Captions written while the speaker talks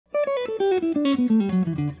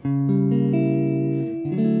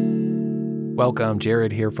Welcome,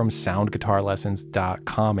 Jared here from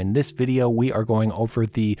soundguitarlessons.com. In this video, we are going over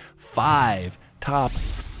the 5 top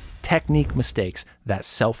technique mistakes that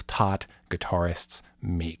self-taught guitarists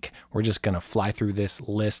make. We're just going to fly through this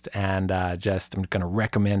list and I'm going to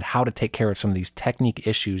recommend how to take care of some of these technique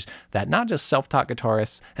issues that not just self-taught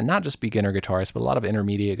guitarists and not just beginner guitarists, but a lot of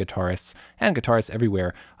intermediate guitarists and guitarists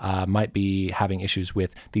everywhere might be having issues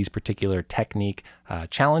with these particular technique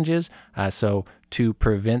challenges. So to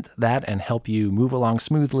prevent that and help you move along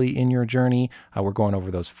smoothly in your journey, we're going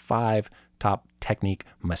over those 5 top technique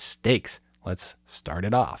mistakes. Let's start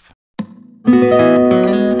it off.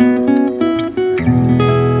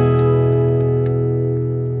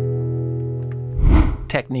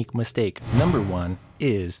 Technique mistake number 1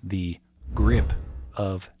 is the grip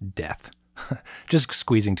of death. Just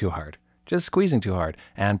squeezing too hard. Just squeezing too hard.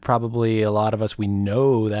 And probably a lot of us, we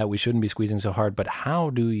know that we shouldn't be squeezing so hard, but how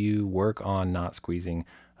do you work on not squeezing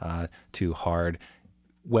too hard?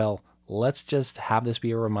 Well, let's just have this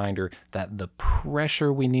be a reminder that the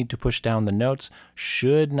pressure we need to push down the notes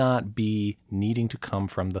should not be needing to come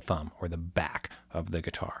from the thumb or the back of the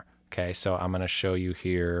guitar. Okay, so I'm going to show you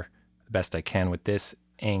here the best I can with this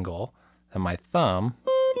angle, and my thumb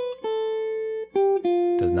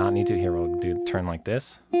does not need to, here we'll do turn like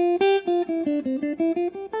this.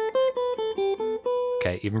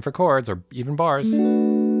 Okay, even for chords or even bars. Or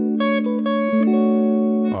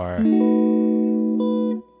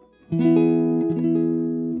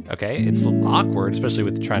okay, it's awkward, especially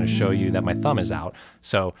with trying to show you that my thumb is out.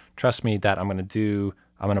 So trust me that I'm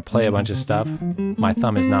gonna play a bunch of stuff. My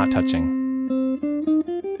thumb is not touching.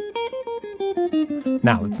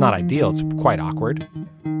 Now, it's not ideal, it's quite awkward.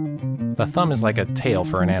 The thumb is like a tail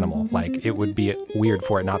for an animal. Like, it would be weird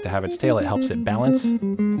for it not to have its tail. It helps it balance,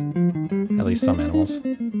 at least some animals.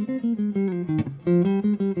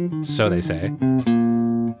 So they say.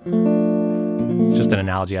 It's just an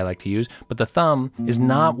analogy I like to use, but the thumb is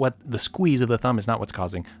not the squeeze of the thumb is not what's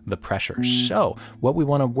causing the pressure. So what we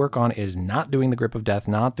want to work on is not doing the grip of death,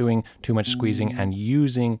 not doing too much squeezing, and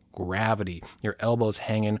using gravity. Your elbow's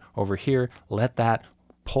hanging over here. Let that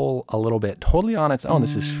pull a little bit totally on its own.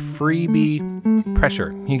 This is freebie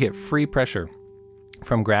pressure. You get free pressure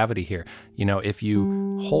from gravity here. You know, if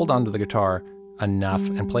you hold onto the guitar enough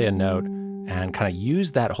and play a note and kind of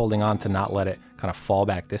use that holding on to not let it kind of fall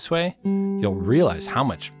back this way, you'll realize how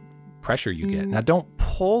much pressure you get. Now, don't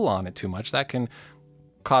pull on it too much. That can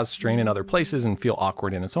cause strain in other places and feel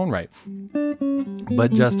awkward in its own right.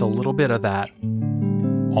 But just a little bit of that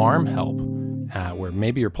arm help, where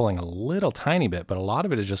maybe you're pulling a little tiny bit, but a lot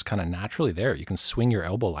of it is just kind of naturally there. You can swing your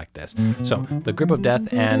elbow like this. So the grip of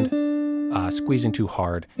death and squeezing too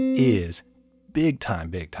hard is big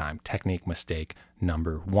time technique mistake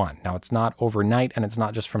number 1. Now, it's not overnight, and it's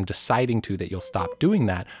not just from deciding to that you'll stop doing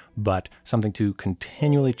that, but something to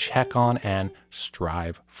continually check on and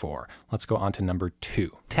strive for. Let's go on to number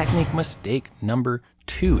 2. Technique mistake number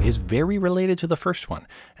 2 is very related to the first one,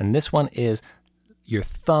 and this one is your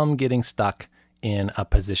thumb getting stuck in a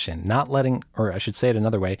position, not letting, or I should say it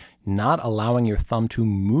another way, not allowing your thumb to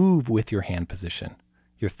move with your hand position.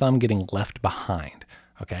 Your thumb getting left behind.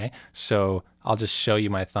 Okay, so I'll just show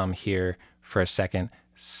you my thumb here for a second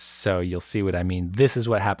so you'll see what I mean. This is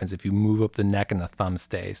what happens if you move up the neck and the thumb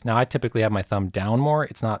stays. Now, I typically have my thumb down more.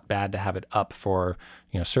 It's not bad to have it up for,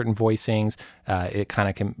 you know, certain voicings.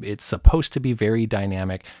 It's supposed to be very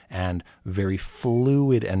dynamic and very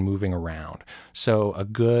fluid and moving around. So a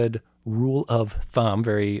good rule of thumb,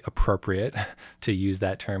 very appropriate to use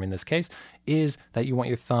that term in this case, is that you want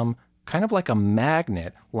your thumb kind of like a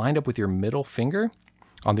magnet lined up with your middle finger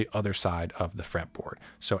on the other side of the fretboard.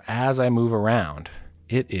 So as I move around,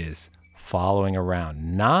 it is following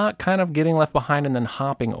around, not kind of getting left behind and then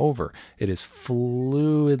hopping over. It is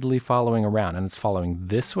fluidly following around, and it's following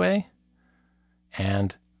this way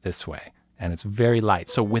and this way, and it's very light.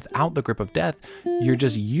 So without the grip of death, you're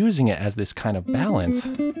just using it as this kind of balance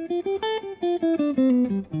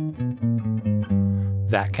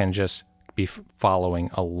that can just be following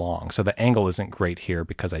along. So the angle isn't great here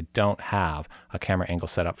because I don't have a camera angle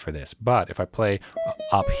set up for this. But if I play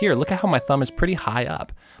up here, look at how my thumb is pretty high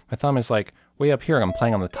up. My thumb is like way up here. I'm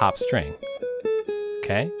playing on the top string.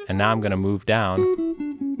 Okay, and now I'm going to move down.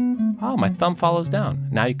 Oh, my thumb follows down.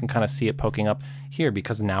 Now you can kind of see it poking up here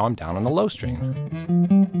because now I'm down on the low string.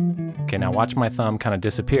 Okay, now watch my thumb kind of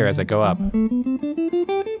disappear as I go up.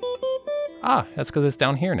 Ah, that's because it's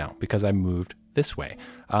down here now because I moved this way.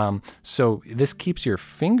 So this keeps your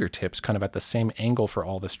fingertips kind of at the same angle for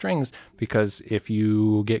all the strings, because if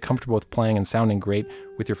you get comfortable with playing and sounding great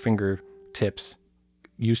with your fingertips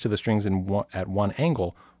used to the strings at one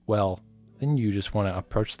angle, well, then you just want to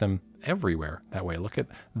approach them everywhere that way. Look at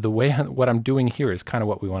the way what I'm doing here is kind of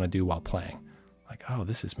what we want to do while playing. Like, oh,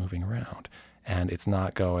 this is moving around, and it's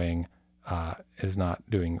not going, it's not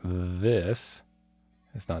doing this.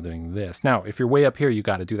 It's not doing this. Now, if you're way up here, you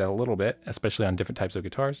got to do that a little bit, especially on different types of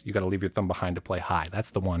guitars. You got to leave your thumb behind to play high.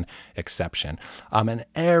 That's the one exception. And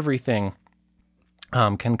everything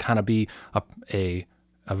can kind of be a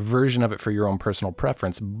version of it for your own personal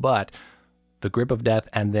preference, but the grip of death,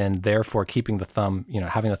 and then therefore keeping the thumb,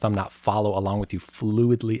 having the thumb not follow along with you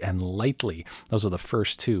fluidly and lightly. Those are the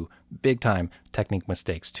first two big time technique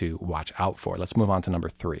mistakes to watch out for. Let's move on to number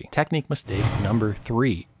 3. Technique mistake number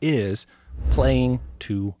 3 is playing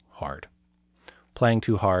too hard. Playing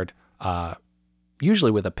too hard,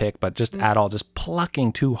 usually with a pick, but just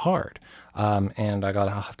plucking too hard. And I'll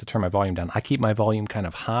have to turn my volume down. I keep my volume kind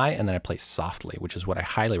of high, and then I play softly, which is what I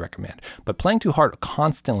highly recommend. But playing too hard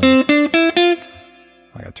constantly,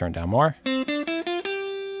 I gotta turn down more.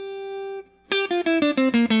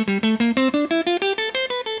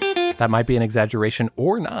 That might be an exaggeration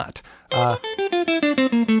or not.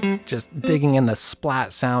 Just digging in the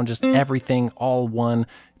splat sound, just everything, all one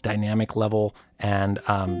dynamic level, and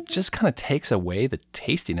just kind of takes away the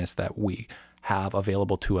tastiness that we have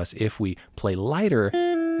available to us if we play lighter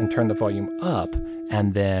and turn the volume up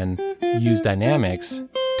and then use dynamics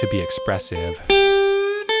to be expressive.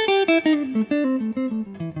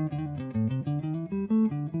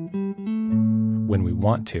 When we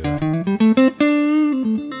want to.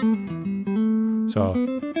 So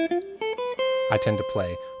I tend to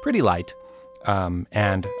play pretty light,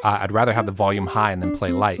 and I'd rather have the volume high and then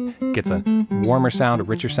play light. It gets a warmer sound, a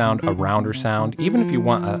richer sound, a rounder sound. Even if you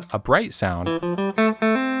want a bright sound,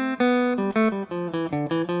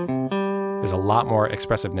 there's a lot more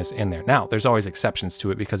expressiveness in there. Now, there's always exceptions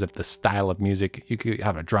to it because of the style of music. You could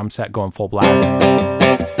have a drum set going full blast,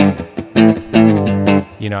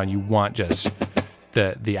 and you want just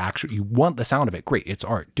you want the sound of it. Great, it's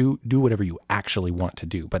art. Do whatever you actually want to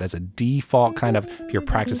do. But as a default kind of, if you're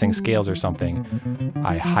practicing scales or something,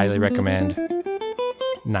 I highly recommend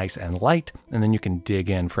nice and light, and then you can dig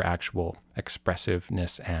in for actual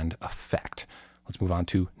expressiveness and effect. Let's move on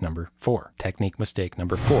to number 4. Technique mistake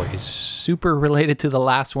number 4 is super related to the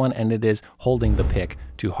last one, and it is holding the pick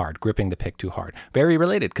too hard, gripping the pick too hard. Very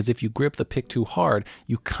related, because if you grip the pick too hard,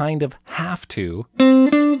 you kind of have to.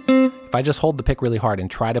 If I just hold the pick really hard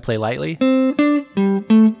and try to play lightly,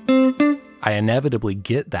 I inevitably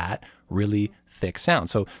get that really thick sound.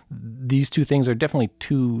 So these two things are definitely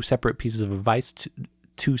two separate pieces of advice,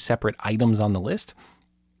 two separate items on the list.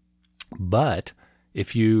 But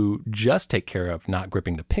if you just take care of not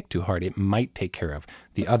gripping the pick too hard, it might take care of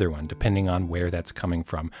the other one, depending on where that's coming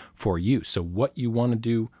from for you. So what you want to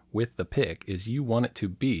do with the pick is you want it to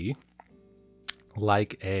be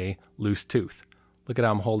like a loose tooth. Look at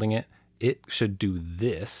how I'm holding it. It should do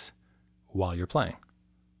this while you're playing.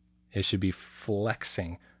 It should be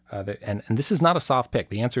flexing. And this is not a soft pick.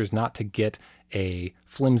 The answer is not to get a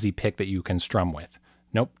flimsy pick that you can strum with.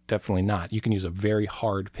 Nope, definitely not. You can use a very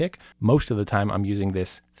hard pick. Most of the time I'm using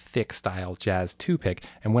this thick style jazz 2 pick.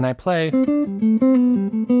 And when I play,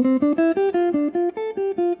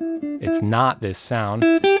 it's not this sound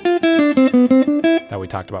that we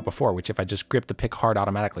talked about before, which if I just grip the pick hard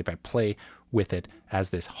automatically, if I play with it as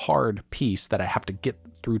this hard piece that I have to get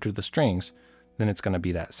through to the strings, then it's going to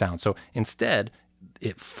be that sound. So instead,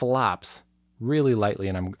 it flops really lightly,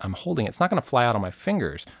 and I'm holding it. It's not going to fly out on my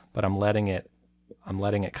fingers, but I'm letting it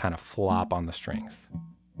kind of flop on the strings.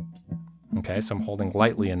 Okay, so I'm holding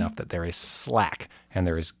lightly enough that there is slack and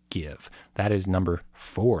there is give. That is number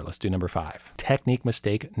 4. Let's do number 5. Technique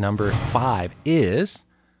mistake number 5 is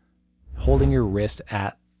holding your wrist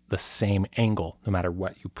at the same angle no matter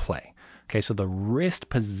what you play. Okay, so the wrist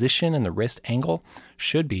position and the wrist angle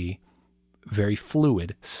should be very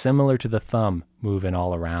fluid, similar to the thumb moving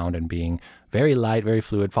all around and being very light, very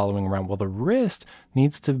fluid, following around. Well, the wrist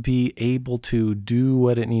needs to be able to do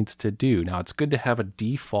what it needs to do. Now, it's good to have a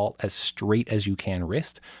default as straight as you can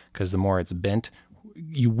wrist, because the more it's bent,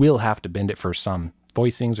 you will have to bend it for some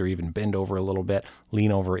voicings or even bend over a little bit,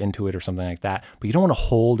 lean over into it or something like that. But you don't want to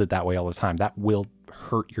hold it that way all the time. That will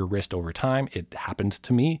hurt your wrist over time. It happened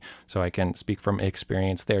to me, so I can speak from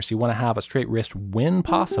experience there. So you want to have a straight wrist when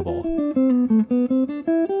possible,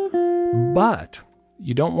 but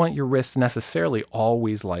you don't want your wrist necessarily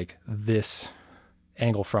always like this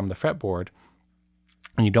angle from the fretboard,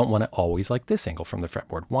 and you don't want it always like this angle from the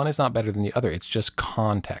fretboard. One is not better than the other. It's just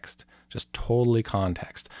context, just totally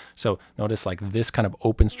context. So notice like this kind of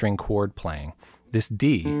open string chord playing, this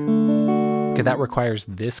D, okay, that requires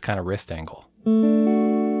this kind of wrist angle.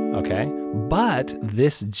 okay? But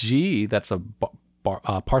this G, that's a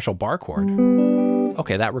partial bar chord,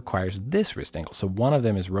 okay, that requires this wrist angle. So one of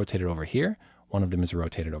them is rotated over here, one of them is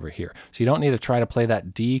rotated over here. So you don't need to try to play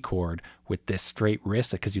that D chord with this straight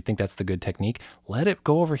wrist because you think that's the good technique. Let it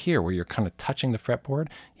go over here where you're kind of touching the fretboard.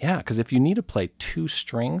 Yeah, because if you need to play 2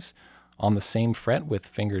 strings on the same fret with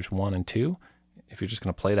fingers 1 and 2, if you're just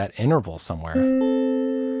going to play that interval somewhere,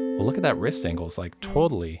 well, look at that wrist angle. It's like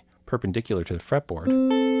totally perpendicular to the fretboard.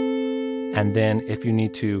 And then if you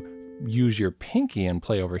need to use your pinky and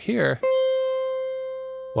play over here,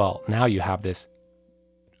 well, now you have this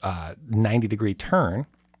 90-degree turn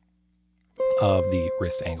of the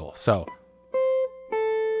wrist angle. So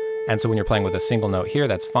when you're playing with a single note here,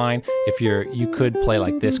 that's fine. If you could play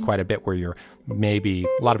like this quite a bit, where you're maybe,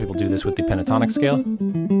 a lot of people do this with the pentatonic scale,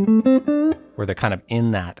 where they're kind of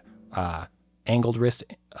in that angled wrist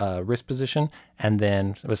position, and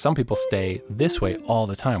then some people stay this way all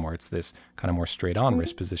the time, where it's this kind of more straight on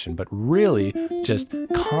wrist position. But really, just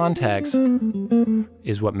context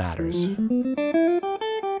is what matters.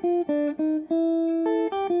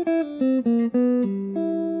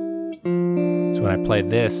 So when I play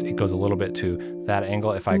this, it goes a little bit to that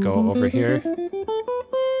angle. If I go over here,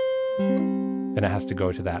 then it has to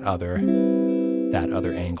go to that other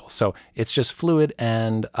angle. So it's just fluid,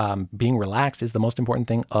 and being relaxed is the most important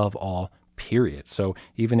thing of all, period. So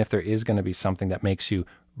even if there is going to be something that makes you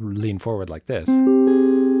lean forward like this,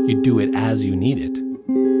 you do it as you need it.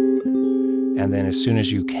 And then as soon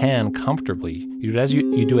as you can comfortably, you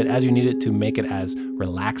do it as you need it to make it as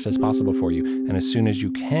relaxed as possible for you. And as soon as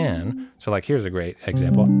you can, so like here's a great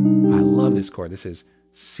example. I love this chord. This is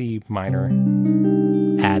C minor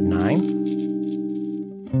add 9.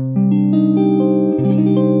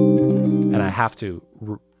 And I have to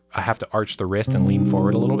arch the wrist and lean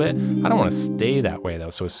forward a little bit. I don't want to stay that way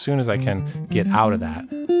though. So as soon as I can get out of that,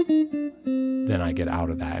 then I get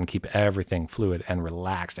out of that and keep everything fluid and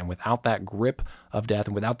relaxed. And without that grip of death,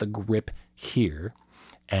 and without the grip here,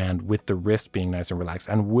 and with the wrist being nice and relaxed,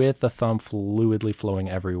 and with the thumb fluidly flowing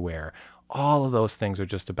everywhere, all of those things are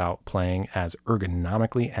just about playing as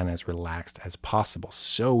ergonomically and as relaxed as possible,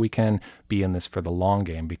 so we can be in this for the long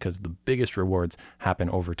game, because the biggest rewards happen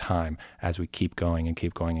over time as we keep going and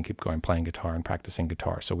keep going and keep going, playing guitar and practicing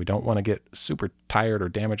guitar. So we don't want to get super tired or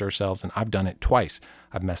damage ourselves. And I've done it twice.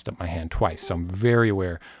 I've messed up my hand twice. So I'm very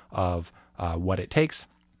aware of what it takes.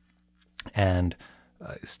 And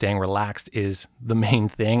staying relaxed is the main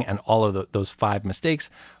thing, and all of those 5 mistakes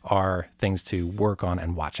are things to work on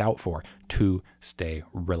and watch out for to stay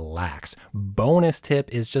relaxed. Bonus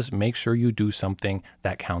tip is just make sure you do something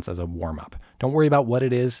that counts as a warm-up. Don't worry about what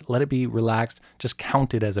it is. Let it be relaxed. Just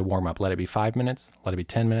count it as a warm-up. Let it be 5 minutes. Let it be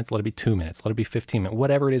 10 minutes. Let it be 2 minutes. Let it be 15 minutes.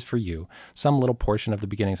 Whatever it is for you. Some little portion of the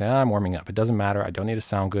beginning say, I'm warming up. It doesn't matter. I don't need to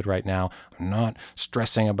sound good right now. I'm not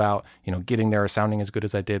stressing about, getting there or sounding as good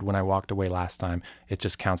as I did when I walked away last time. It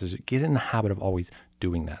just counts as, get in the habit of always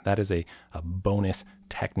doing that. That is a bonus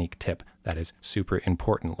technique tip that is super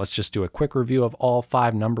important. Let's just do a quick review of all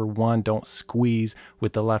 5. Number 1, don't squeeze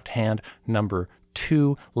with the left hand. Number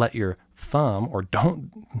 2, let your thumb,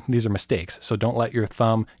 these are mistakes, so don't let your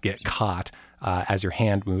thumb get caught as your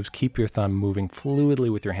hand moves. Keep your thumb moving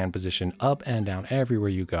fluidly with your hand position up and down everywhere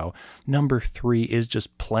you go. Number 3 is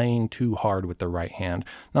just playing too hard with the right hand.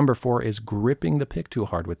 Number 4 is gripping the pick too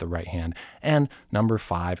hard with the right hand. And number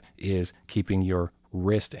 5 is keeping your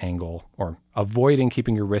wrist angle, or avoiding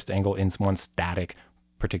keeping your wrist angle in one static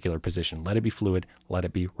particular position. Let it be fluid, let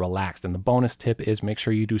it be relaxed. And the bonus tip is make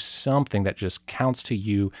sure you do something that just counts to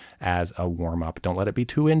you as a warm-up. Don't let it be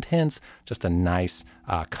too intense, just a nice,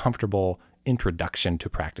 comfortable introduction to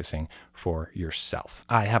practicing for yourself.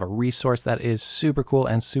 I have a resource that is super cool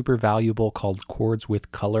and super valuable called Chords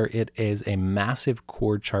with Color. It is a massive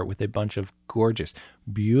chord chart with a bunch of gorgeous,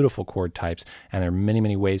 beautiful chord types, and there are many,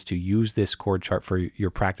 many ways to use this chord chart for your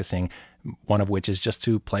practicing, one of which is just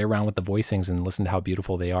to play around with the voicings and listen to how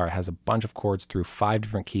beautiful they are. It has a bunch of chords through 5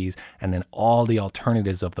 different keys, and then all the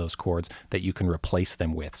alternatives of those chords that you can replace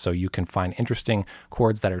them with. So you can find interesting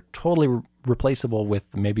chords that are totally replaceable with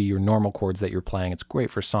maybe your normal chords that you're playing. It's great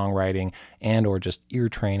for songwriting and or just ear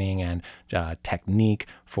training and technique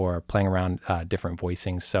for playing around different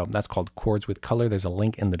voicings. So that's called Chords with Color. There's a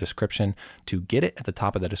link in the description to get it, at the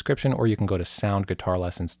top of the description, or you can go to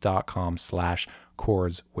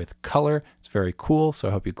soundguitarlessons.com/chords with color. It's very cool, so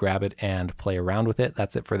I hope you grab it and play around with it.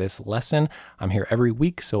 That's it for this lesson. I'm here every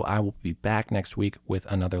week, so I will be back next week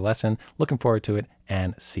with another lesson. Looking forward to it,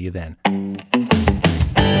 and see you then.